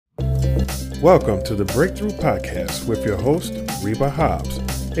Welcome to the Breakthrough Podcast with your host, Reba Hobbs,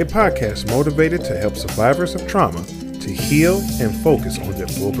 a podcast motivated to help survivors of trauma to heal and focus on their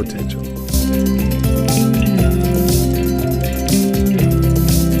full potential.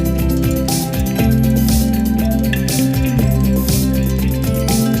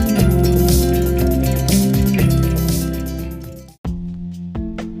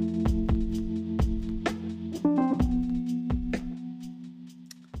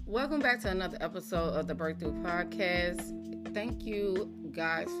 Welcome back to another episode of the Breakthrough Podcast. Thank you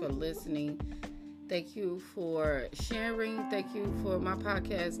guys for listening. Thank you for sharing. Thank you for my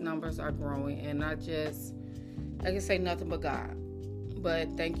podcast numbers are growing, and I can say nothing but God. But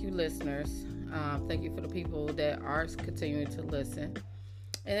thank you, listeners. Thank you for the people that are continuing to listen,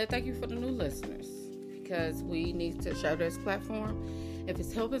 and thank you for the new listeners, because we need to share this platform. If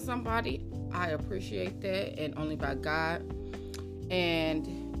it's helping somebody, I appreciate that, and only by God.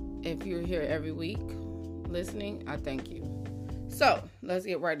 And if you're here every week listening, I thank you. So let's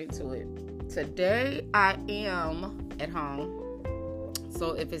get right into it. Today I am at home,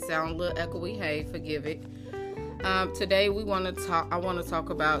 so if it sounds a little echoey, hey, forgive it. Today I want to talk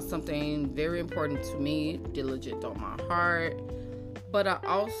about something very important to me, diligent on my heart, but I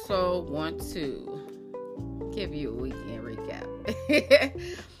also want to give you a weekend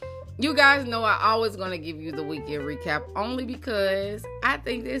recap. You guys know I always going to give you the weekend recap only because I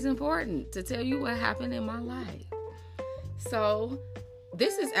think it's important to tell you what happened in my life. So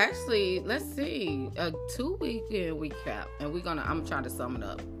this is actually, a 2 weekend recap, and I'm trying to sum it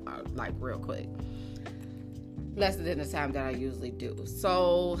up real quick. Less than the time that I usually do.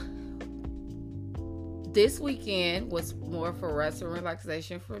 So this weekend was more for rest and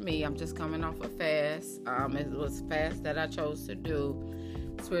relaxation for me. I'm just coming off a fast. It was a fast that I chose to do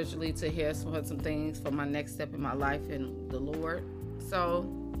spiritually to hear some things for my next step in my life in the Lord. So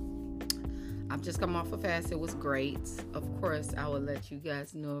I've just come off a fast. It was great. Of course, I will let you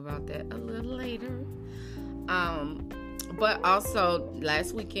guys know about that a little later. But also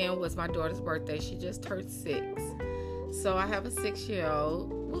last weekend was my daughter's birthday. She just turned 6. So I have a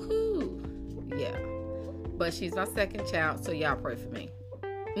 6-year-old. Woohoo! Yeah. But she's my second child, so y'all pray for me.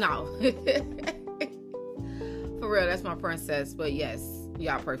 No. For real, that's my princess. But yes,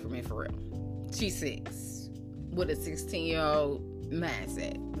 y'all pray for me for real. She's 6 with a 16-year-old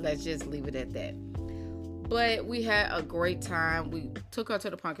mindset. Let's just leave it at that. But we had a great time. We took her to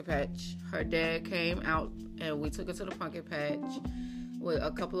the pumpkin patch. Her dad came out and we took her to the pumpkin patch with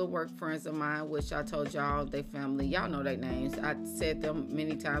a couple of work friends of mine, which I told y'all, they family. Y'all know their names. I said them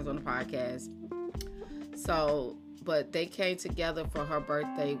many times on the podcast. So, but they came together for her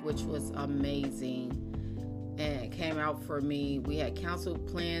birthday, which was amazing. And came out for me. We had canceled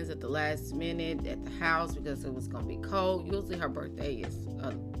plans at the last minute at the house because it was going to be cold. Usually her birthday is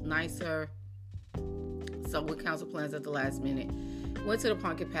nicer. So we canceled plans at the last minute. Went to the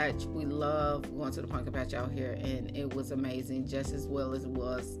pumpkin patch. We love going to the pumpkin patch out here. And it was amazing, just as well as it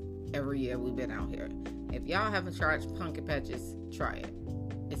was every year we've been out here. If y'all haven't tried pumpkin patches, try it.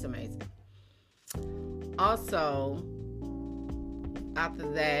 It's amazing. Also,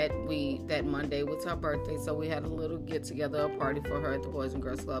 after that, that Monday was her birthday, so we had a little get-together, a party for her at the Boys and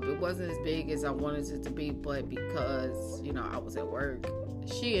Girls Club. It wasn't as big as I wanted it to be, but because, I was at work,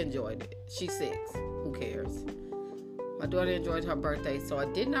 she enjoyed it. She's 6. Who cares? My daughter enjoyed her birthday, so I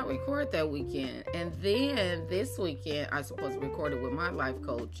did not record that weekend. And then this weekend, I was supposed to record it with my life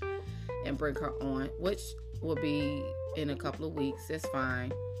coach and bring her on, which will be in a couple of weeks. It's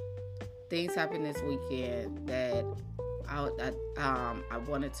fine. Things happened this weekend that I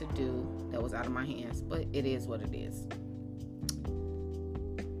wanted to do that was out of my hands, but it is what it is.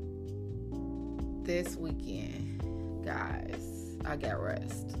 This weekend, guys, I got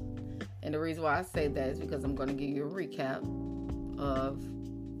rest. And the reason why I say that is because I'm going to give you a recap of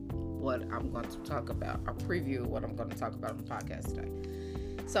what I'm going to talk about, a preview of what I'm going to talk about on the podcast today.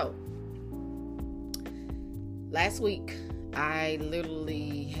 So, last week, I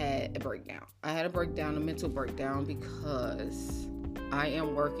literally had a breakdown. I had a mental breakdown, because I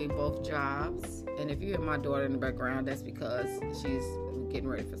am working both jobs. And if you hear my daughter in the background, that's because she's getting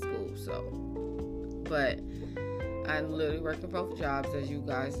ready for school. So, but I'm literally working both jobs, as you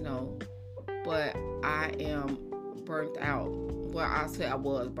guys know. But I am burnt out. Well, I said I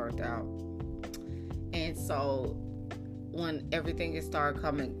was burnt out. And so when everything started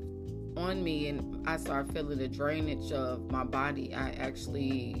coming on me and I started feeling the drainage of my body, I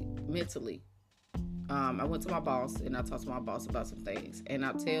actually mentally, I went to my boss and I talked to my boss about some things, and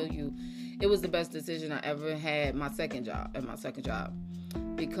I'll tell you, it was the best decision I ever had at my second job,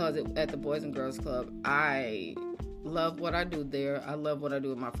 because at the Boys and Girls Club, I love what I do there. I love what I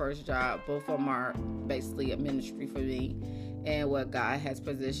do at my first job. Both of them are basically a ministry for me and what God has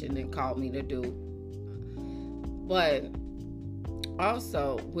positioned and called me to do. But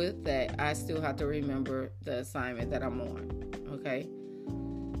also with that, I still have to remember the assignment that I'm on. Okay?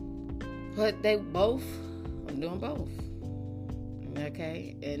 But I'm doing both.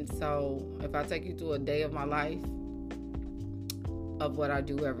 Okay? And so if I take you through a day of my life, of what I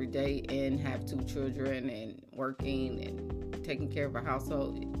do every day, and have 2 children and working and taking care of a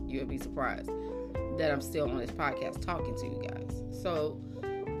household, you'll be surprised that I'm still on this podcast talking to you guys. So,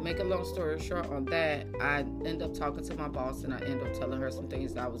 make a long story short on that, I end up talking to my boss and I end up telling her some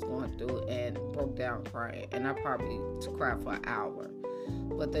things that I was going through and broke down crying. And I probably cried for an hour.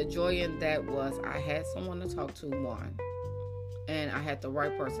 But the joy in that was I had someone to talk to, 1, and I had the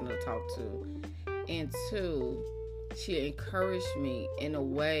right person to talk to, and 2, she encouraged me in a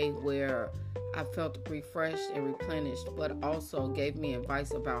way where I felt refreshed and replenished, but also gave me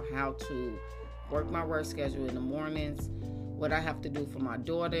advice about how to work my work schedule in the mornings, what I have to do for my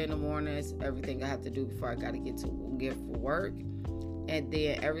daughter in the mornings, everything I have to do before I got to get for work, and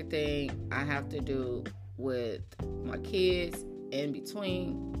then everything I have to do with my kids in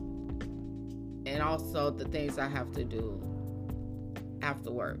between, and also the things I have to do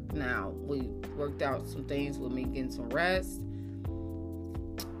after work. Now, we worked out some things with me getting some rest.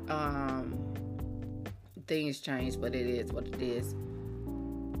 Things changed, but it is what it is.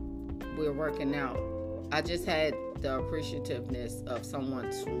 We're working out. I just had the appreciativeness of someone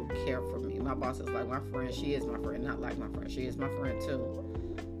to care for me. My boss is like my friend. She is my friend. Not like my friend. She is my friend too.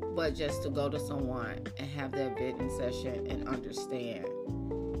 But just to go to someone and have that venting session and understand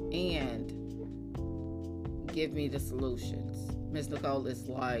and give me the solutions. Miss Nicole is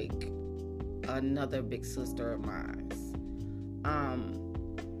like another big sister of mine.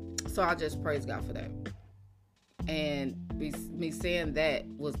 So I just praise God for that. And me saying that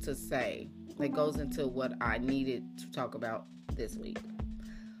was to say, it goes into what I needed to talk about this week.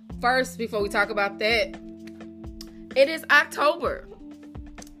 First, before we talk about that, it is October.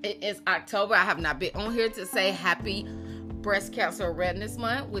 It is October. I have not been on here to say happy Breast Cancer Awareness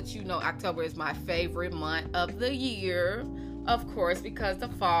Month, which you know October is my favorite month of the year. Of course, because the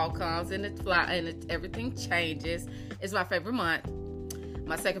fall comes and everything changes. It's my favorite month.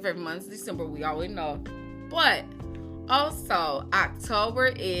 My second favorite month is December. We already know. But also,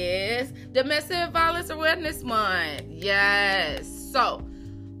 October is Domestic Violence Awareness Month. Yes. So,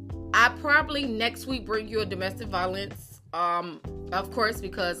 I probably next week bring you a domestic violence. Of course,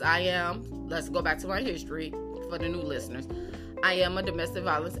 because I am, let's go back to my history for the new listeners. I am a domestic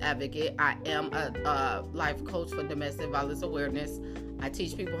violence advocate. I am a life coach for domestic violence awareness. I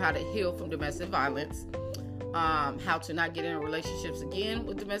teach people how to heal from domestic violence, how to not get in relationships again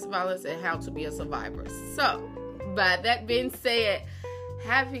with domestic violence, and how to be a survivor. So, by that being said,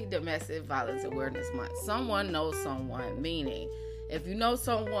 happy Domestic Violence Awareness Month. Someone knows someone, meaning if you know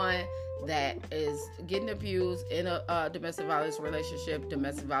someone that is getting abused in a domestic violence relationship.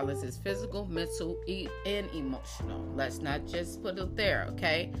 Domestic violence is physical, mental, and emotional. Let's not just put it there,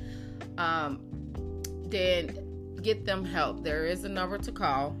 okay? Then get them help. There is a number to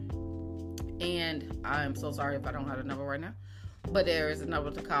call, and I'm so sorry if I don't have the number right now, but there is a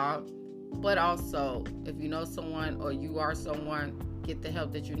number to call. But also, if you know someone or you are someone, get the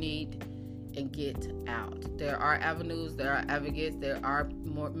help that you need and get out. There are avenues, there are advocates, there are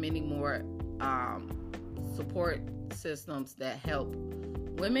many more support systems that help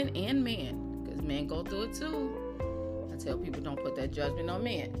women and men, because men go through it too. I tell people, don't put that judgment on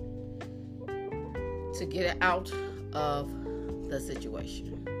men, to get it out of the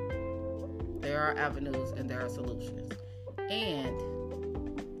situation. There are avenues and there are solutions, and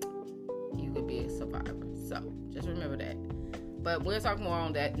you could be a survivor. So just remember that. But we'll talk more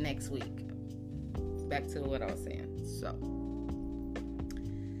on that next week. Back to what I was saying. So,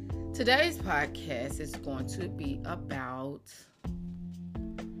 today's podcast is going to be about,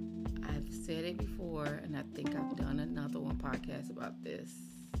 I've said it before, and I think I've done another podcast about this,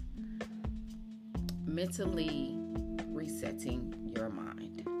 mentally resetting your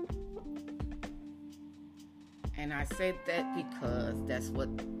mind. And I said that because that's what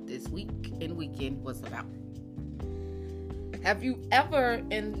this week and weekend was about. Have you ever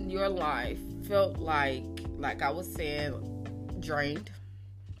in your life felt like I was saying, drained,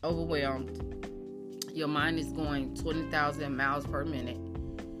 overwhelmed? Your mind is going 20,000 miles per minute.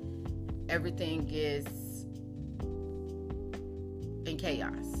 Everything is in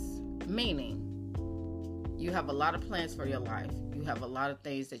chaos. Meaning, you have a lot of plans for your life. You have a lot of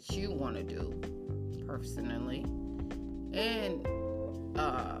things that you want to do personally and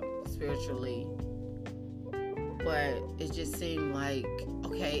spiritually but it just seemed like,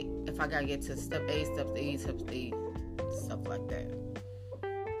 okay, if I gotta get to step A, step E, step D, stuff like that.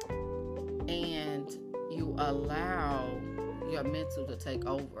 And you allow your mental to take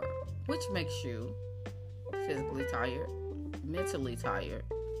over, which makes you physically tired, mentally tired,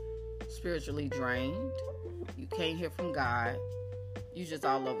 spiritually drained. You can't hear from God. You just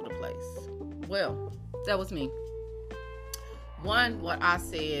all over the place. Well, that was me. What I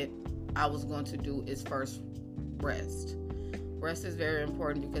said I was going to do is first rest. Rest is very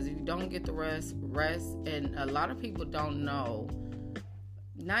important, because if you don't get the rest, and a lot of people don't know,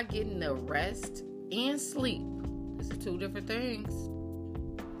 not getting the rest and sleep, it's two different things,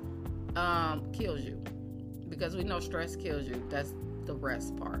 kills you. Because we know stress kills you. That's the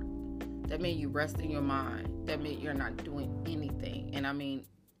rest part. That means you rest in your mind. That means you're not doing anything. And I mean,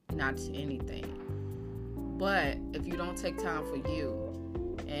 not anything. But if you don't take time for you,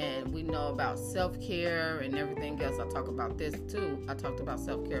 and we know about self-care and everything else, I talk about this too. I talked about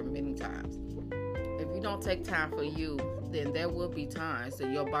self-care many times. If you don't take time for you, then there will be times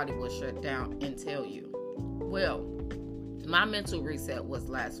that your body will shut down and tell you. Well, my mental reset was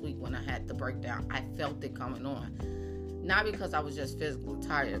last week when I had the breakdown. I felt it coming on. Not because I was just physically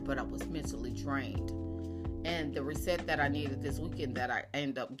tired, but I was mentally drained. And the reset that I needed this weekend that I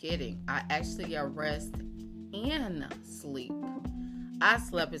ended up getting, I actually got rest and sleep. I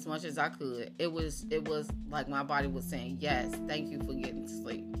slept as much as I could. It was like my body was saying, yes, thank you for getting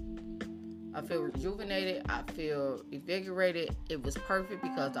sleep. I feel rejuvenated. I feel invigorated. It was perfect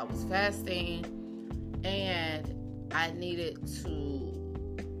because I was fasting, and I needed to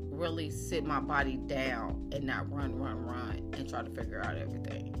really sit my body down and not run and try to figure out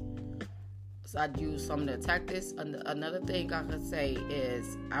everything. So I use some of the tactics. Another thing I could say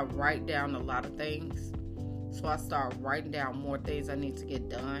is I write down a lot of things. So I start writing down more things I need to get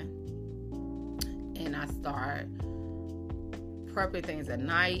done. And I start prepping things at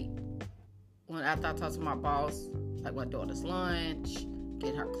night. After I talk to my boss, like my daughter's lunch,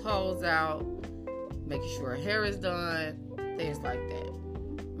 get her clothes out, making sure her hair is done, things like that.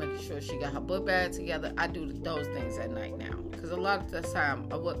 Making sure she got her book bag together. I do those things at night now. Because a lot of the time,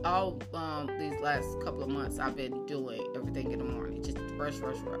 these last couple of months, I've been doing everything in the morning. Just rush.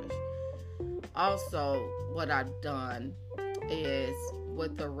 Also, what I've done is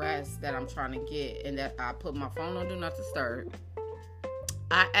with the rest that I'm trying to get, and that I put my phone on Do Not Disturb,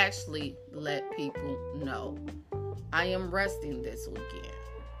 I actually let people know I am resting this weekend.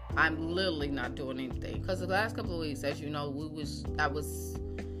 I'm literally not doing anything. Because the last couple of weeks, as you know,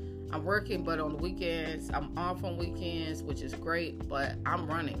 I'm working, but on the weekends, I'm off on weekends, which is great, but I'm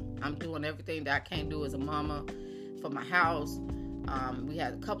running. I'm doing everything that I can't do as a mama for my house. We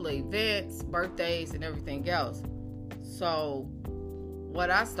had a couple of events, birthdays, and everything else. So what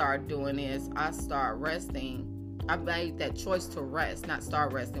I started doing is I started resting. I made that choice to rest, not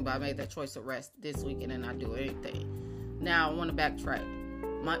start resting, but I made that choice to rest this weekend and not do anything. Now I want to backtrack.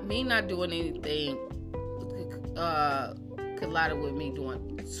 Me not doing anything collided with me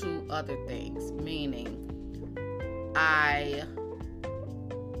doing two other things, meaning I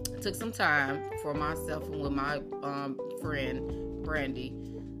took some time for myself and with my friend Brandy.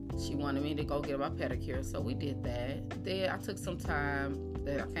 She wanted me to go get my pedicure, so we did that. Then I took some time.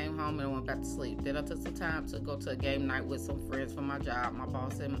 Then I came home and I went back to sleep. Then I took some time to go to a game night with some friends from my job, my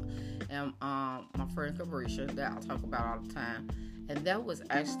boss and my friend Carisha, that I talk about all the time. And that was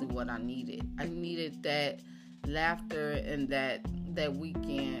actually what I needed. I needed that laughter and that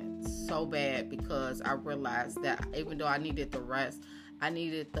weekend so bad, because I realized that even though I needed the rest, I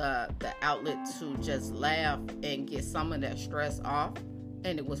needed the outlet to just laugh and get some of that stress off,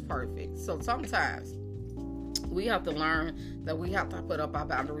 and it was perfect. So sometimes we have to learn that we have to put up our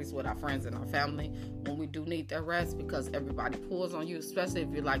boundaries with our friends and our family when we do need that rest, because everybody pulls on you, especially if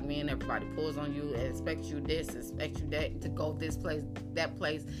you're like me and everybody pulls on you and expects you this, expects you that, to go this place, that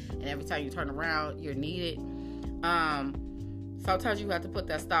place, and every time you turn around, you're needed. Sometimes you have to put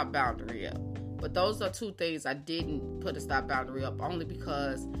that stop boundary up. But those are two things I didn't put a stop boundary up, only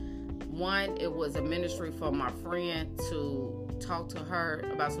because, one, it was a ministry for my friend to talk to her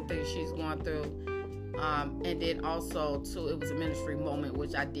about some things she's going through. And then also, too, it was a ministry moment,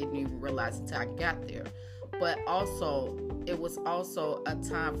 which I didn't even realize until I got there. But also, it was also a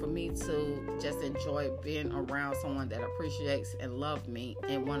time for me to just enjoy being around someone that appreciates and loved me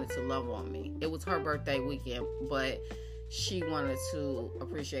and wanted to love on me. It was her birthday weekend, but she wanted to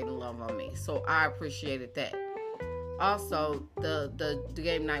appreciate and love on me. So I appreciated that. Also, the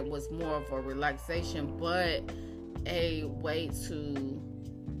game night was more of a relaxation, but a way to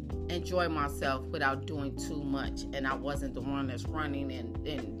enjoy myself without doing too much. And I wasn't the one that's running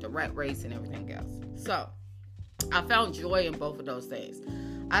in the rat race and everything else. So I found joy in both of those things.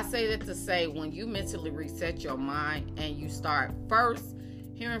 I say that to say, when you mentally reset your mind and you start first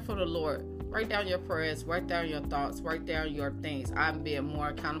hearing from the Lord, write down your prayers, write down your thoughts, write down your things. I'm being more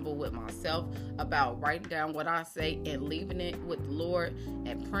accountable with myself about writing down what I say and leaving it with the Lord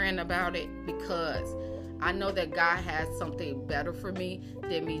and praying about it, because I know that God has something better for me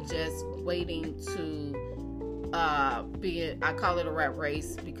than me just waiting to I call it a rat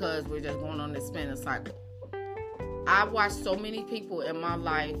race, because we're just going on this spinning cycle. I watched so many people in my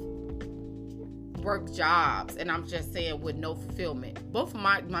life work jobs, and I'm just saying, with no fulfillment. Both of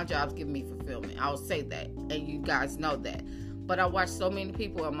my jobs give me fulfillment. I'll say that, and you guys know that. But I watched so many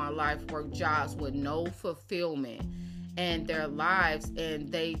people in my life work jobs with no fulfillment in their lives,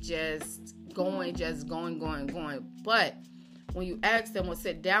 and they just going. But when you ask them or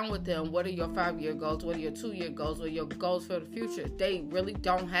sit down with them, what are your 5-year goals? What are your 2-year goals? What are your goals for the future? They really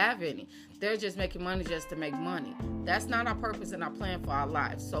don't have any. They're just making money just to make money. That's not our purpose and our plan for our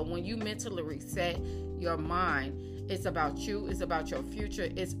lives. So when you mentally reset your mind, it's about you. It's about your future.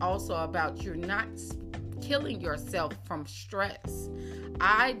 It's also about you not killing yourself from stress.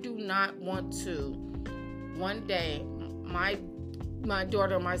 I do not want to, one day, my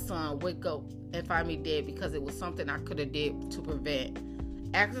daughter or my son would go and find me dead because it was something I could have did to prevent.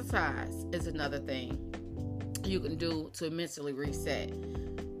 Exercise is another thing you can do to mentally reset.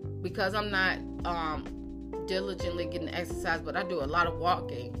 Because I'm not diligently getting exercise, but I do a lot of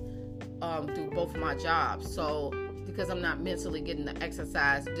walking through both of my jobs. So because I'm not mentally getting the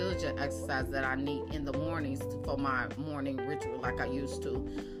diligent exercise that I need in the mornings for my morning ritual like I used to,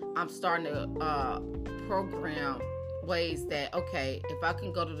 I'm starting to program ways that, okay, if I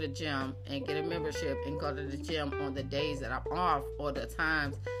can go to the gym and get a membership and go to the gym on the days that I'm off, or the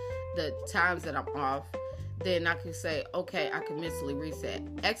times that I'm off, then I can say, okay, I can mentally reset.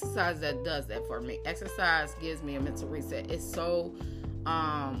 Exercise that does that for me. Exercise gives me a mental reset. It's so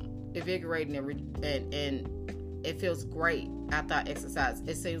invigorating and it feels great after I exercise.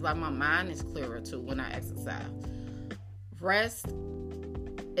 It seems like my mind is clearer too when I exercise. Rest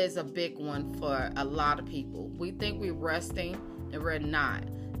is a big one for a lot of people. We think we're resting and we're not.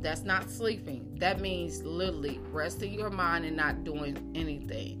 That's not sleeping. That means literally resting your mind and not doing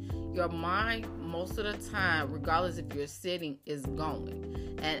anything. Your mind, most of the time, regardless if you're sitting, is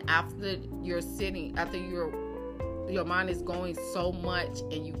going. And after you're sitting, your mind is going so much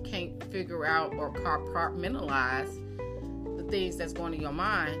and you can't figure out or compartmentalize the things that's going in your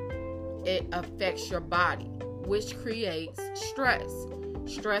mind, it affects your body, which creates stress.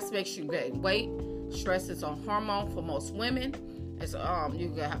 Stress makes you gain weight. Stress is a hormone for most women. It's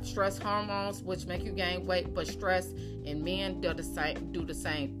you can have stress hormones which make you gain weight, but stress in men do the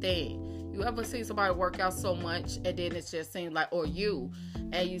same thing. You ever see somebody work out so much and then it just seems like, or you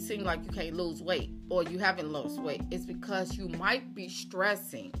seem like you can't lose weight, or you haven't lost weight? It's because you might be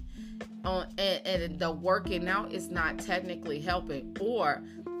stressing and the working out is not technically helping. Or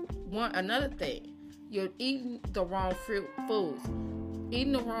another thing, you're eating the wrong foods.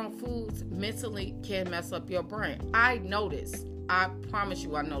 Eating the wrong foods mentally can mess up your brain. I promise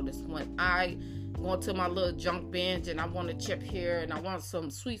you I notice when I go to my little junk binge and I want a chip here and I want some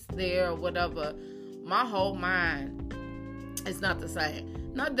sweets there or whatever, my whole mind is not the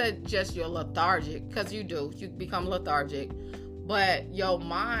same. Not that just you're lethargic, because you become lethargic, but your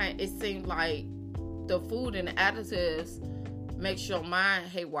mind, it seems like the food and the additives makes your mind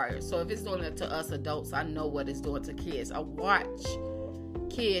haywire. So if it's doing it to us adults, I know what it's doing to kids. I watch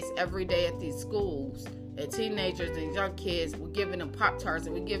kids every day at these schools, and teenagers and young kids, we're giving them Pop-Tarts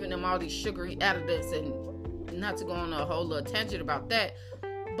and we're giving them all these sugary additives, and not to go on a whole little tangent about that,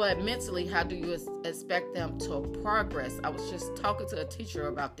 but mentally, how do you expect them to progress? I was just talking to a teacher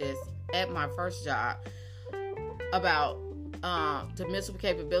about this at my first job, about the mental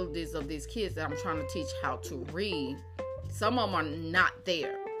capabilities of these kids that I'm trying to teach how to read. Some of them are not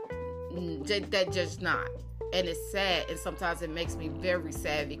there. They're just not. And it's sad, and sometimes it makes me very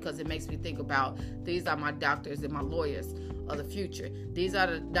sad, because it makes me think about, these are my doctors and my lawyers of the future. These are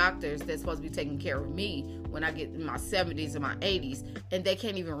the doctors that's supposed to be taking care of me when I get in my 70s and my 80s, and they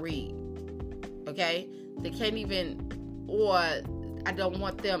can't even read. Okay? They can't even, or I don't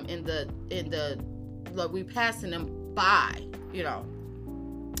want them in the like, we passing them by,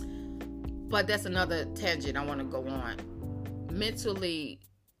 But that's another tangent I want to go on. Mentally,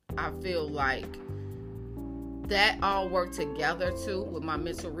 I feel like that all worked together too with my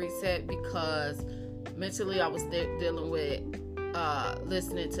mental reset, because mentally I was dealing with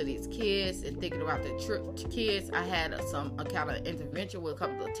listening to these kids and thinking about the kids. I had some kind of intervention with a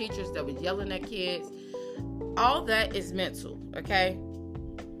couple of teachers that was yelling at kids. All that is mental, okay?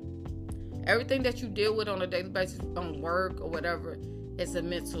 Everything that you deal with on a daily basis on work or whatever is a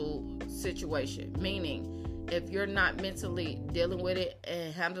mental situation. Meaning, if you're not mentally dealing with it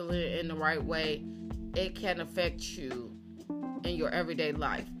and handling it in the right way, it can affect you in your everyday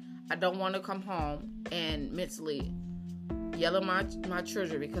life. I don't want to come home and mentally yell at my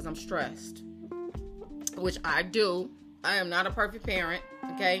children because I'm stressed, which I do. I am not a perfect parent,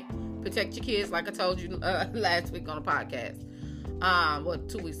 okay? Protect your kids, like I told you last week on a podcast.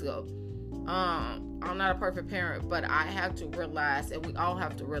 2 weeks ago. I'm not a perfect parent, but I have to realize, and we all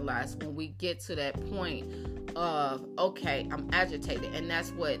have to realize, when we get to that point of, okay, I'm agitated. And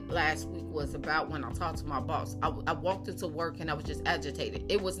that's what last week was about when I talked to my boss. I walked into work and I was just agitated.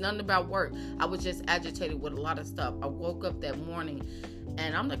 It was nothing about work. I was just agitated with a lot of stuff. I woke up that morning,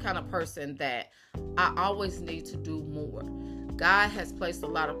 and I'm the kind of person that I always need to do more. God has placed a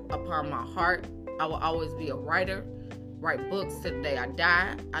lot upon my heart. I will always be a writer. Write books to the day I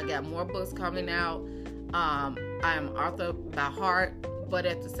die. I got more books coming out. I am an author by heart, but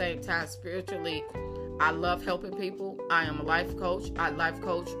at the same time, spiritually, I love helping people. I am a life coach. I life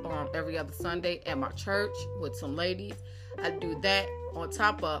coach on every other Sunday at my church with some ladies. I do that. On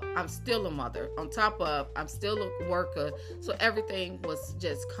top of, I'm still a mother. On top of, I'm still a worker. So everything was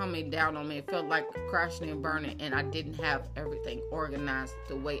just coming down on me. It felt like crashing and burning, and I didn't have everything organized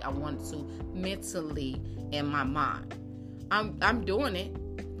the way I wanted to mentally in my mind. I'm doing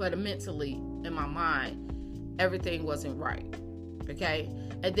it, but mentally in my mind, everything wasn't right. Okay?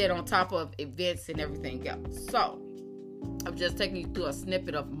 And then on top of events and everything else. So, I'm just taking you through a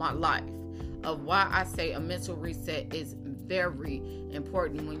snippet of my life of why I say a mental reset is very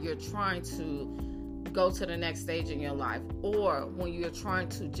important when you're trying to go to the next stage in your life, or when you're trying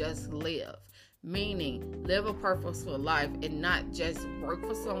to just live. Meaning, live a purposeful life and not just work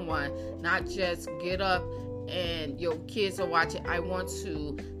for someone, not just get up and your kids are watching. I want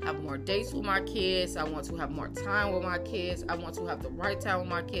to have more dates with my kids. I want to have more time with my kids. I want to have the right time with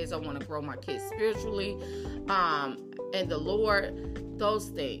my kids. I want to grow my kids spiritually. And the Lord, those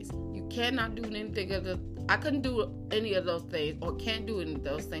things. You cannot do anything of the I couldn't do any of those things, or can't do any of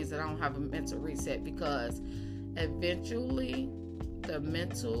those things that I don't have a mental reset, because eventually the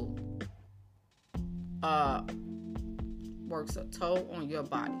mental works a toll on your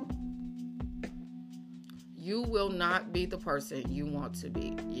body. You will not be the person you want to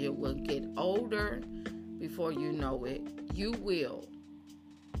be. You will get older before you know it. You will.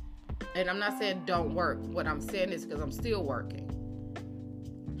 And I'm not saying don't work. What I'm saying is, because I'm still working,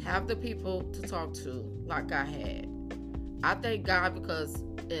 have the people to talk to like I had. I thank God, because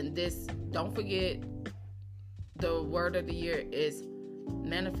in this, don't forget, the word of the year is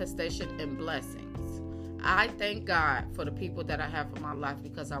manifestation and blessings. I thank God for the people that I have in my life,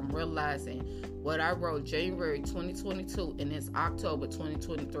 because I'm realizing what I wrote January 2022 and it's October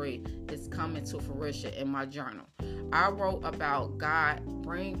 2023 is coming to fruition in my journal. I wrote about God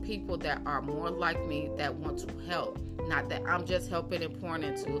bringing people that are more like me, that want to help. Not that I'm just helping and pouring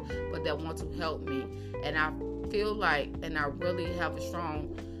into, but that want to help me. And I feel like, and I really have a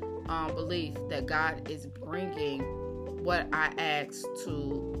strong belief that God is bringing what I asked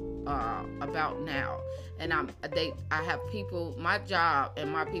to about now. And I have people, my job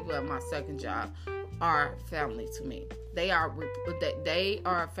and my people at my second job are family to me. They are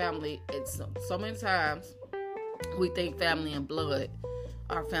family. It's so many times we think family and blood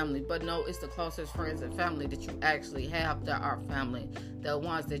are family, but no, it's the closest friends and family that you actually have that are family. The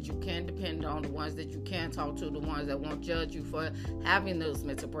ones that you can depend on, the ones that you can talk to, the ones that won't judge you for having those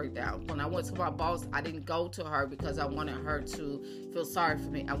mental breakdowns. When I went to my boss, I didn't go to her because I wanted her to feel sorry for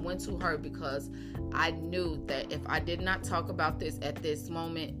me. I went to her because I knew that if I did not talk about this at this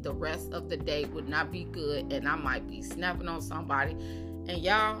moment, the rest of the day would not be good, and I might be snapping on somebody. And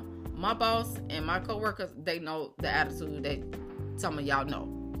y'all, my boss and my coworkers, they know the attitude that some of y'all know,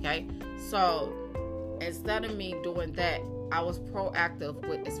 okay? So instead of me doing that, I was proactive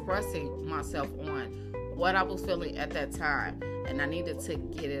with expressing myself on what I was feeling at that time, and I needed to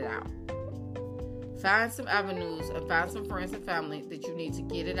get it out. Find some avenues and find some friends and family that you need to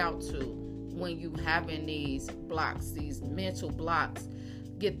get it out to when you having these blocks, these mental blocks.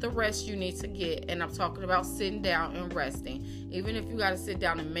 Get the rest you need to get, and I'm talking about sitting down and resting. Even if you got to sit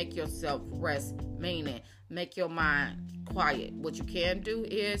down and make yourself rest, meaning make your mind quiet. What you can do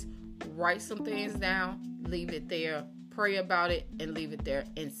is write some things down, leave it there, pray about it, and leave it there,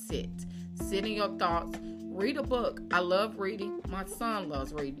 and sit in your thoughts. Read a book. I love reading. My son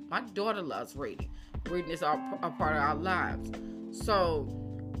loves reading. My daughter loves reading. Reading is a part of our lives. So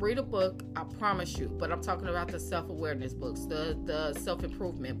read a book, I promise you, but I'm talking about the self-awareness books, the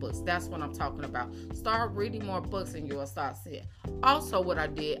self-improvement books. That's what I'm talking about. Start reading more books and you will start seeing. Also, what I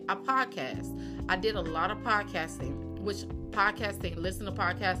did, I podcast. I did a lot of podcasting, which listen to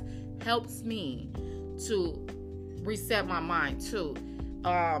podcasts, helps me to reset my mind too,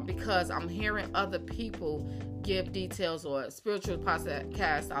 because I'm hearing other people give details, or spiritual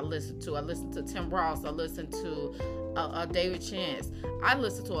podcast I listen to Tim Ross, I listen to David Chance. I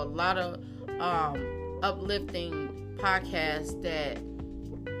listen to a lot of uplifting podcasts that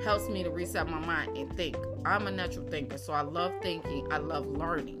helps me to reset my mind and think. I'm a natural thinker, so I love thinking, I love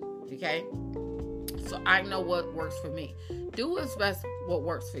learning, okay? So I know what works for me. Do what's best, what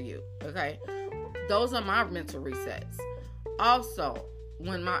works for you, okay? Those are my mental resets. Also,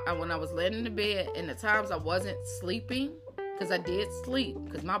 when I was laying in the bed and the times I wasn't sleeping, because I did sleep,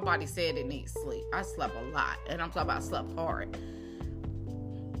 because my body said it needs sleep. I slept a lot, and I'm talking about I slept hard.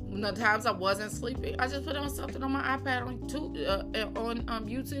 The times I wasn't sleeping, I just put on something on my iPad on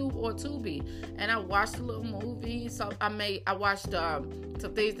YouTube or Tubi, and I watched a little movie. So I watched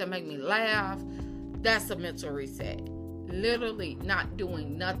some things that make me laugh. That's a mental reset. Literally not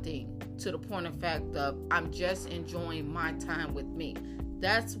doing nothing, to the point of fact of I'm just enjoying my time with me.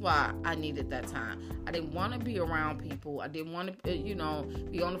 That's why I needed that time. I didn't want to be around people. I didn't want to,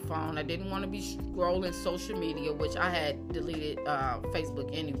 be on the phone. I didn't want to be scrolling social media, which I had deleted Facebook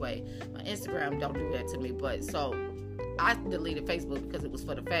anyway. My Instagram don't do that to me, but so I deleted Facebook because it was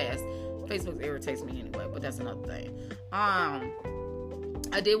for the fast. Facebook irritates me anyway, but that's another thing.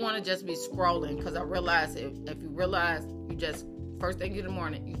 I did want to just be scrolling, because I realized if you realize you just, first thing in the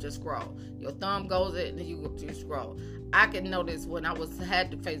morning, you just scroll. Your thumb goes in and you scroll. I could notice when I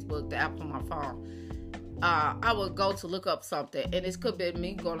had the Facebook, the app on my phone, I would go to look up something, and it could be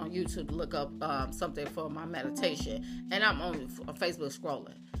me going on YouTube to look up something for my meditation, and I'm on Facebook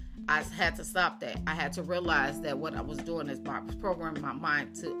scrolling. I had to stop that. I had to realize that what I was doing is programming my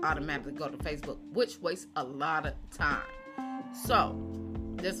mind to automatically go to Facebook, which wastes a lot of time. So,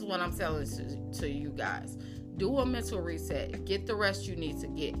 this is what I'm telling to you guys. Do a mental reset. Get the rest you need to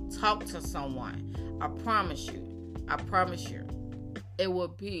get. Talk to someone. I promise you, it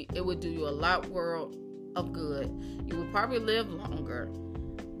would do you a lot world of good. You will probably live longer.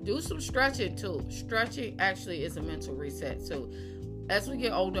 Do some stretching too. Stretching actually is a mental reset too. As we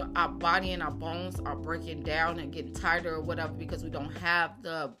get older, our body and our bones are breaking down and getting tighter or whatever, because we don't have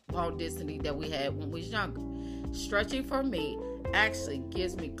the bone density that we had when we was younger. Stretching for me actually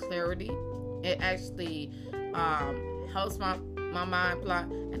gives me clarity. It actually helps my mind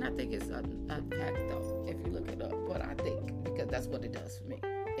block, and I think it's a fact though, if you look it up, but I think, because that's what it does for me.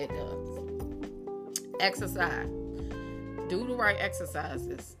 It does. Exercise. Do the right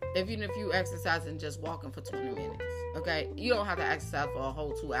exercises. Even if you exercise and just walking for 20 minutes, okay? You don't have to exercise for a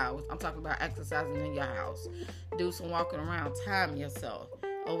whole 2 hours. I'm talking about exercising in your house. Do some walking around, time yourself,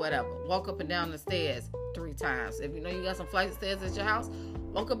 or whatever. Walk up and down the stairs 3 times. If you know you got some flight of stairs at your house,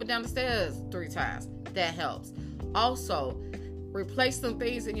 walk up and down the stairs 3 times. That helps. Also, replace some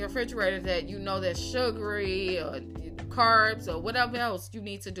things in your refrigerator that you know that's sugary or carbs or whatever else you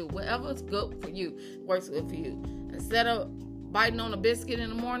need to do. Whatever's good for you, works good for you. Instead of biting on a biscuit in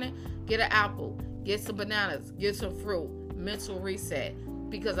the morning, get an apple, get some bananas, get some fruit. Mental reset.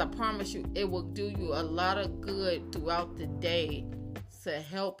 Because I promise you, it will do you a lot of good throughout the day to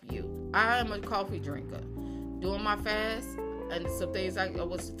help you. I am a coffee drinker. During my fast, and some things I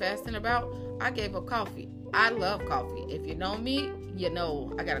was fasting about, I gave up coffee. I love coffee. If you know me, you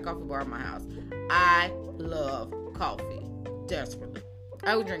know I got a coffee bar in my house. I love coffee desperately.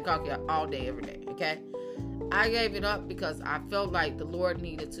 I would drink coffee all day, every day, okay? I gave it up because I felt like the Lord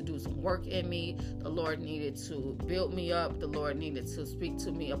needed to do some work in me. The Lord needed to build me up. The Lord needed to speak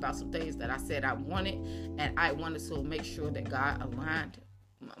to me about some things that I said I wanted, and I wanted to make sure that God aligned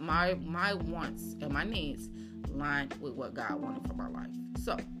my wants and my needs aligned with what God wanted for my life.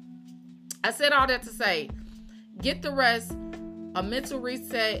 So, I said all that to say, get the rest. A mental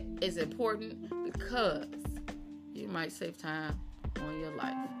reset is important because you might save time on your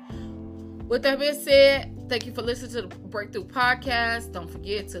life. With that being said, thank you for listening to the Breakthrough Podcast. Don't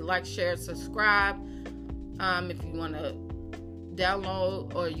forget to like, share, subscribe. If you want to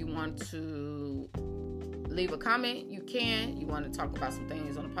download or you want to leave a comment, you can. You want to talk about some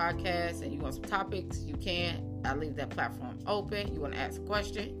things on the podcast and you want some topics, you can. I leave that platform open. You want to ask a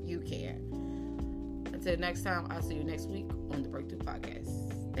question, you can. Until next time, I'll see you next week on the Breakthrough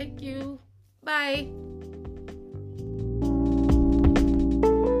Podcast. Thank you. Bye.